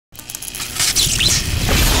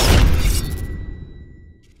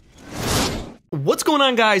What's going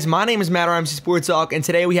on, guys? My name is Matt, or mcsportzhawk, and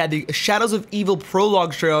today we had the Shadows of Evil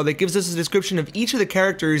Prologue trailer that gives us a description of each of the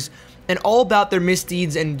characters and all about their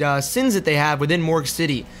misdeeds and sins that they have within Morgue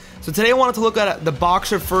City. So today I wanted to look at the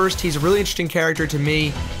Boxer first. He's a really interesting character to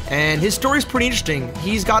me, and his story is pretty interesting.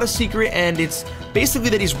 He's got a secret, and it's basically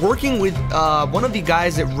that he's working with one of the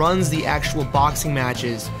guys that runs the actual boxing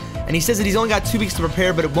matches. And he says that he's only got 2 weeks to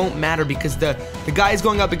prepare, but it won't matter because the guy he's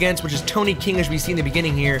going up against, which is Tony King, as we see in the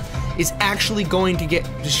beginning here, is actually going to get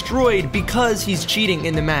destroyed because he's cheating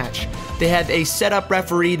in the match. They have a setup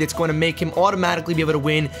referee that's going to make him automatically be able to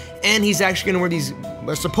win, and he's actually going to wear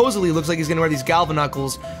these, supposedly looks like he's going to wear these galvan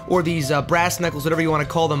knuckles, or these brass knuckles, whatever you want to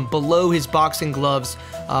call them, below his boxing gloves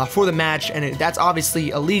for the match, and that's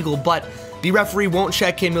obviously illegal, but the referee won't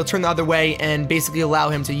check him. He'll turn the other way and basically allow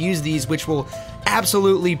him to use these, which will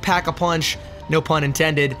absolutely pack a punch, no pun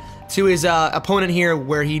intended, to his opponent here,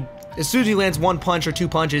 where as soon as he lands 1 punch or 2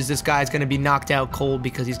 punches, this guy's going to be knocked out cold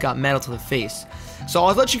because he's got metal to the face. So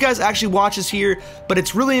I'll let you guys actually watch this here, but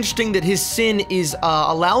it's really interesting that his sin is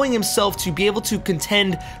allowing himself to be able to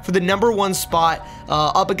contend for the #1 spot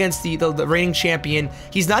up against the reigning champion.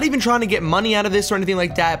 He's not even trying to get money out of this or anything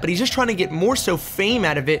like that, but he's just trying to get more so fame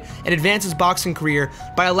out of it and advance his boxing career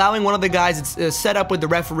by allowing one of the guys that's set up with the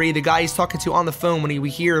referee, the guy he's talking to on the phone when we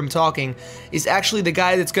hear him talking, is actually the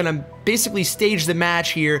guy that's going to basically stage the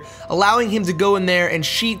match here, allowing him to go in there and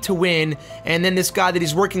cheat to win, and then this guy that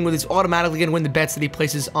he's working with is automatically going to win the bets that he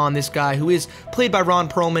places on this guy, who is played by Ron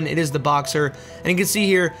Perlman. It is the Boxer, and you can see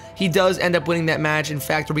here he does end up winning that match. In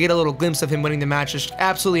fact, we get a little glimpse of him winning the match, just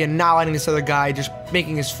absolutely annihilating this other guy, just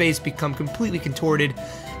making his face become completely contorted,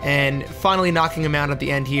 and finally knocking him out at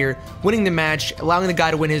the end here, winning the match, allowing the guy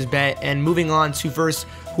to win his bet, and moving on to verse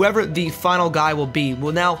whoever the final guy will be.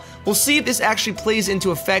 Well, now, we'll see if this actually plays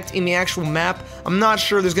into effect in the actual map. I'm not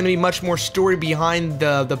sure there's going to be much more story behind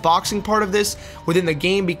the boxing part of this within the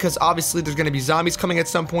game, because obviously there's going to be zombies coming at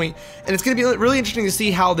some point, and it's going to be really interesting to see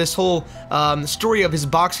how this whole story of his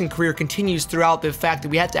boxing career continues throughout the fact that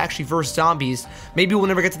we have to actually verse zombies. Maybe we'll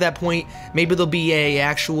never get to that point. Maybe there'll be a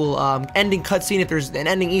actual ending cutscene if there's an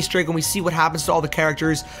ending Easter egg and we see what happens to all the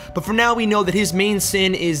characters. But for now, we know that his main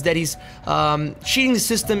sin is that he's cheating the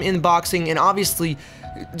system in boxing, and obviously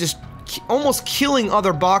just almost killing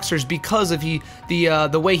other boxers because of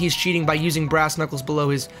the way he's cheating by using brass knuckles below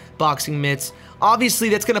his boxing mitts. Obviously,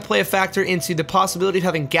 that's going to play a factor into the possibility of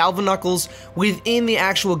having galvan knuckles within the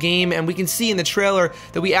actual game, and we can see in the trailer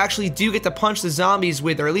that we actually do get to punch the zombies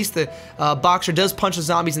with, or at least the Boxer does punch the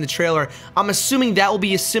zombies in the trailer. I'm assuming that will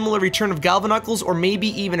be a similar return of galvan knuckles, or maybe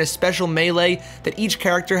even a special melee that each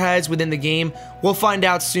character has within the game. We'll find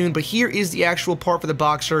out soon, but here is the actual part for the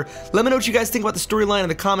Boxer. Let me know what you guys think about the storyline in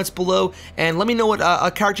the comments below, and let me know what a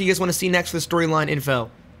character you guys want to see next for the storyline info.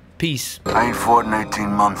 Peace. I ain't fought in 18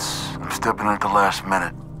 months. I'm stepping in at the last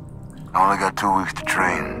minute. I only got 2 weeks to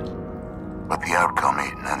train, but the outcome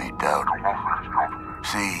ain't in any doubt.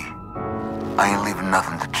 See, I ain't leaving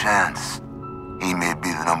nothing to chance. He may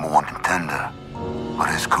be the #1 contender, but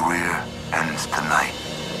his career ends tonight.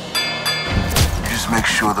 Just make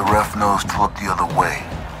sure the ref knows to look the other way,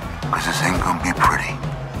 cause this ain't gonna be pretty.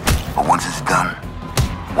 But once it's done,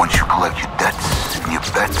 once you collect your debts and your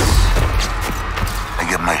bets, I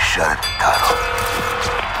get my shot at the title.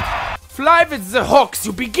 Fly with the hooks,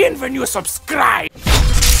 you begin when you subscribe!